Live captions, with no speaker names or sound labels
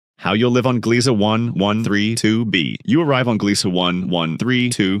how you'll live on Gliese 1132b. You arrive on Gliese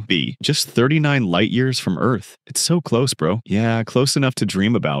 1132b, just 39 light years from Earth. It's so close, bro. Yeah, close enough to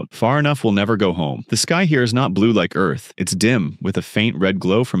dream about. Far enough we'll never go home. The sky here is not blue like Earth. It's dim, with a faint red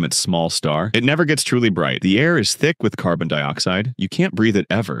glow from its small star. It never gets truly bright. The air is thick with carbon dioxide. You can't breathe it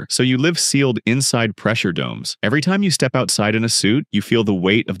ever, so you live sealed inside pressure domes. Every time you step outside in a suit, you feel the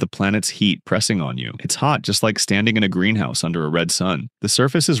weight of the planet's heat pressing on you. It's hot, just like standing in a greenhouse under a red sun. The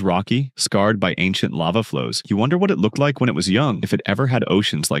surface is rocky, scarred by ancient lava flows. You wonder what it looked like when it was young, if it ever had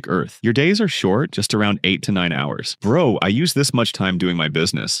oceans like Earth. Your days are short, just around 8 to 9 hours. Bro, I use this much time doing my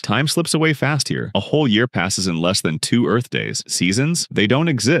business. Time slips away fast here. A whole year passes in less than 2 Earth days. Seasons? They don't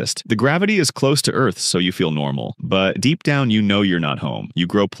exist. The gravity is close to Earth, so you feel normal. But deep down, you know you're not home. You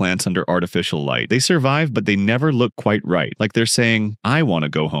grow plants under artificial light. They survive, but they never look quite right. Like they're saying, I want to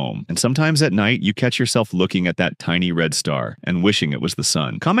go home. And sometimes at night, you catch yourself looking at that tiny red star and wishing it was the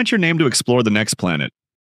sun. Comment your name to explore the next planet.